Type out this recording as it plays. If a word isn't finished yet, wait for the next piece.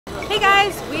Hey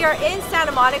guys, we are in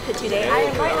Santa Monica today.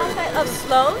 I am right outside of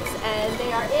Sloan's and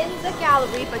they are in the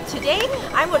gallery, but today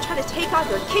I'm going to try to take out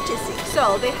their kitchen sink.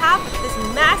 So they have this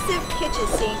massive kitchen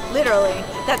sink, literally,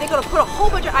 that they're going to put a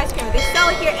whole bunch of ice cream in. They sell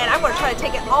it here and I'm going to try to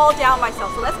take it all down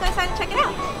myself. So let's go inside and check it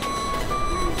out.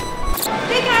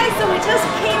 Hey guys, so we just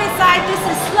came inside. This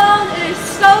is Sloan. It is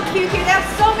so cute here. They have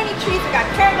so many treats. We got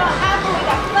caramel apple, we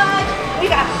got fudge, we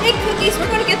got big cookies.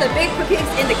 We're going to get the big cookies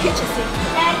in the kitchen sink.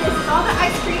 And this is all the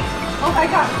ice cream. Oh my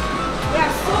god, we have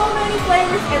so many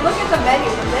flavors, and look at the menu.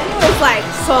 The menu is like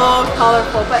so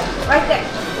colorful, but right there,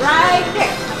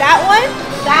 that one,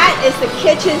 that is the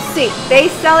kitchen sink. They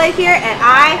sell it here and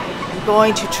I am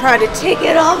going to try to take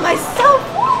it all myself.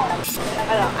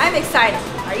 I know, I'm excited.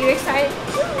 Are you excited?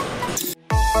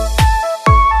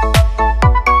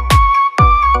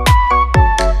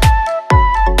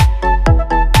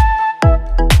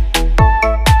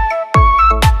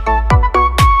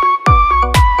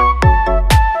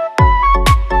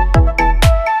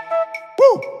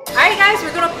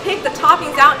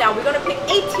 Out now. We're going to pick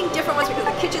 18 different ones because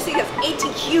the kitchen sink has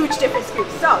 18 huge different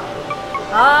scoops. So,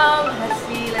 let's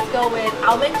see. Let's go with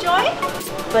almond joy,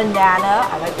 banana.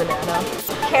 I like banana.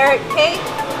 Carrot cake,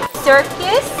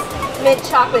 circus, mint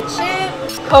chocolate chip,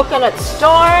 coconut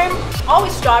storm.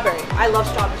 Always strawberry. I love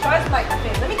strawberry. Strawberry's my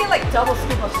favorite. Let me get like double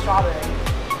scoop of strawberry.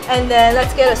 And then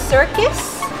let's get a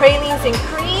circus, pralines and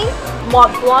cream,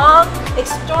 Mont Blanc,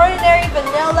 extraordinary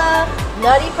vanilla,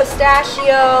 nutty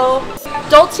pistachio,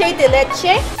 dulce de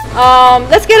leche.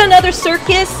 Let's get another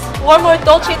circus, one more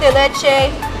dulce de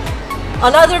leche,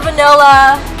 another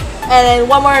vanilla, and then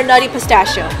one more nutty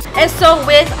pistachio. And so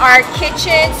with our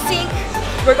kitchen sink,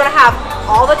 we're gonna have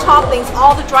all the toppings,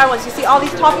 all the dry ones. You see all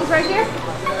these toppings right here?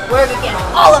 We're gonna get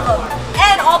all of them.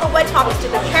 And all the wet toppings to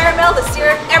the caramel, the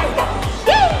syrup, everything.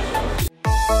 Yay!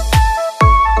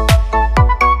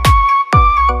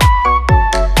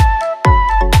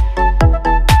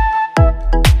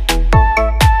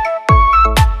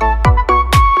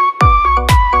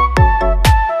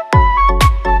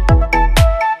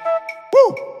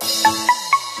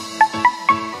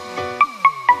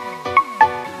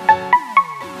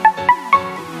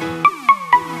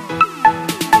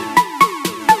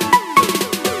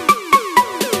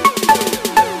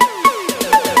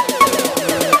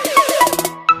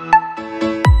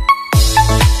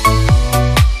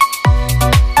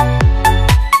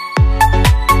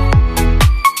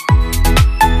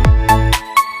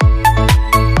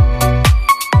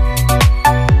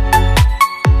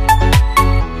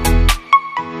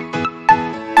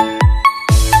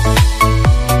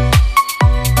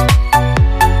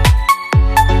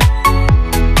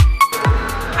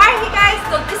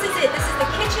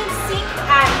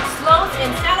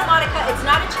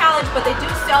 But they do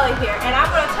sell it here, and I'm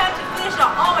going to attempt to finish it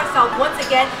all myself once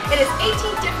again. It is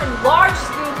 18 different large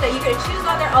scoops that you can choose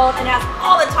on their own, and it has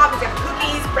all the toppings. You have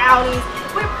cookies, brownies,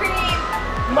 whipped cream,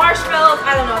 marshmallows.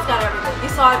 I don't know, it's got everything.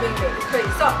 You saw it being great. It's crazy.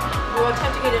 So we'll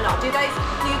attempt to get it all. Do you guys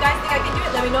think I can do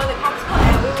it? Let me know in the comments below,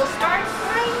 and we will start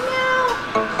right now.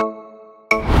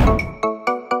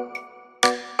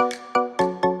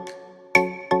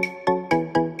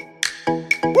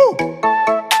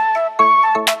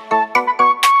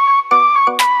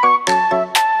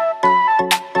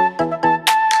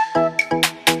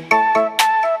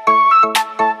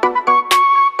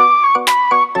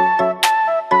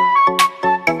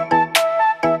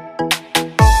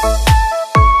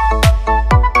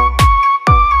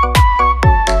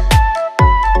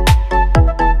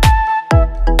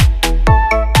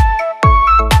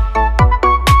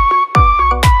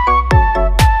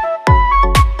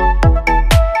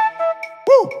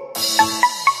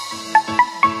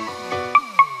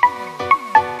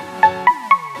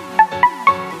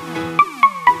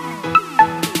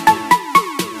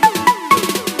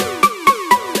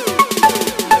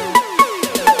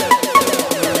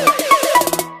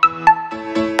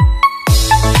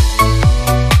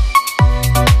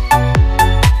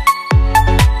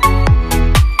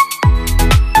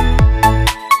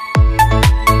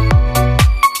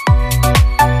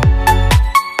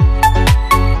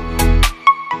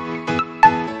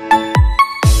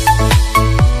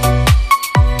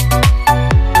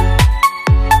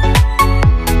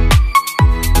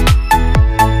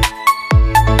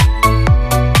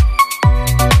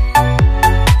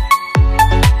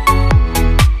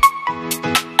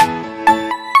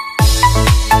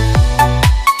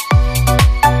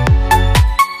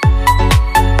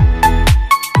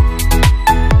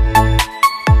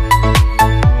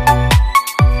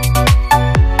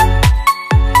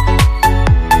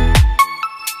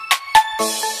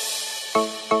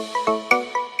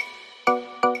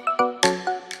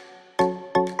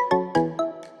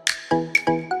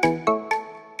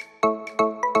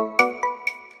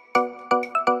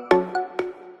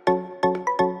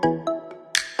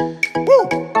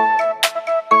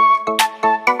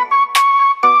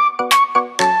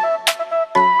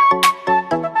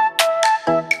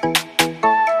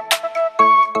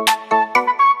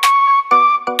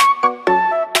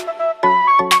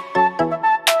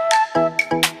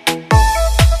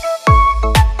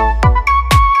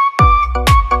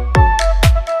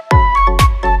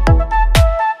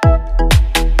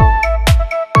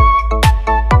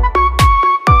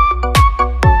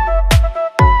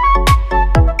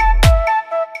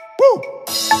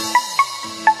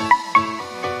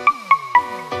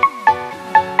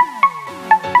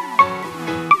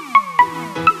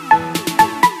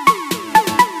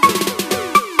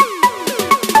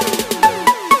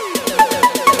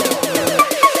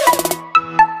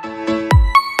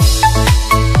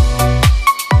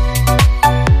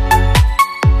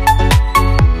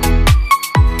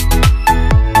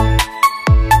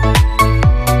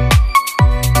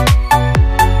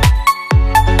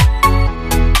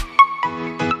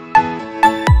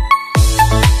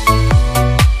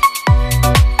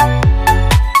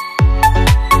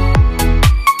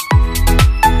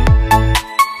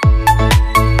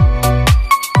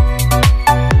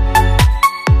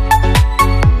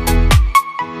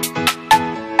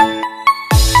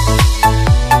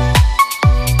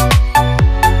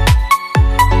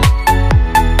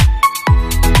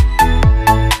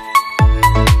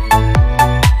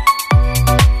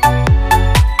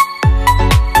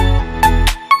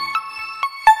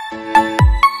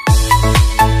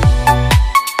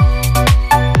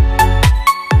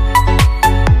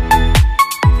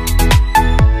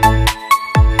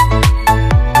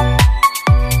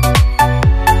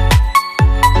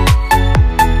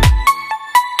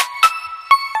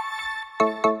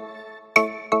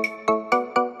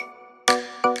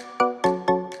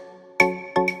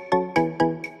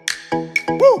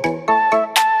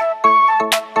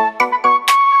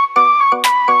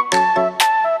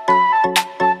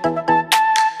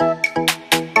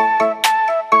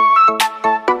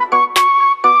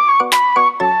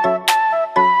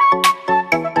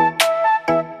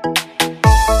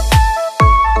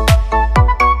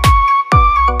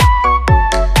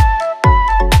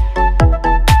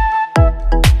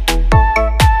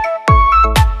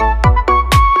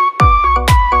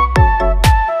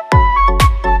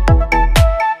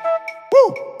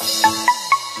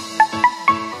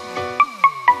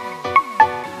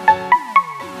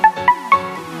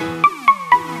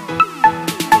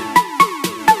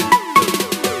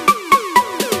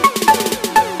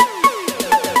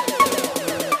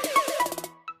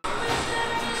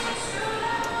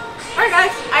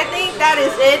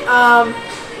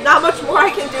 Not much more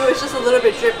I can do. It's just a little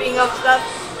bit dripping of stuff.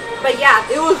 But yeah,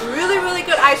 it was really, really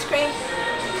good ice cream.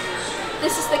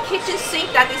 This is the kitchen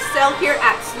sink that they sell here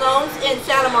at Sloan's in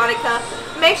Santa Monica.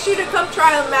 Make sure to come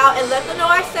try them out and let them know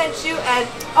I sent you. And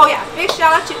oh yeah, big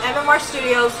shout out to MMR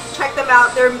Studios. Check them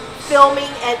out. They're filming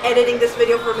and editing this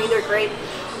video for me. They're great.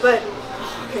 But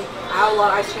okay, I have a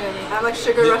lot of ice cream in me. I'm like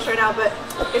sugar rush right now, but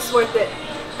it's worth it.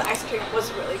 The ice cream was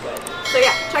really good. So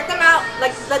yeah, check them out.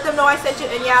 Like, let them know I sent you.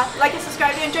 And yeah, like and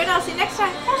subscribe if you enjoyed. And I'll see you next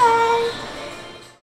time. Bye.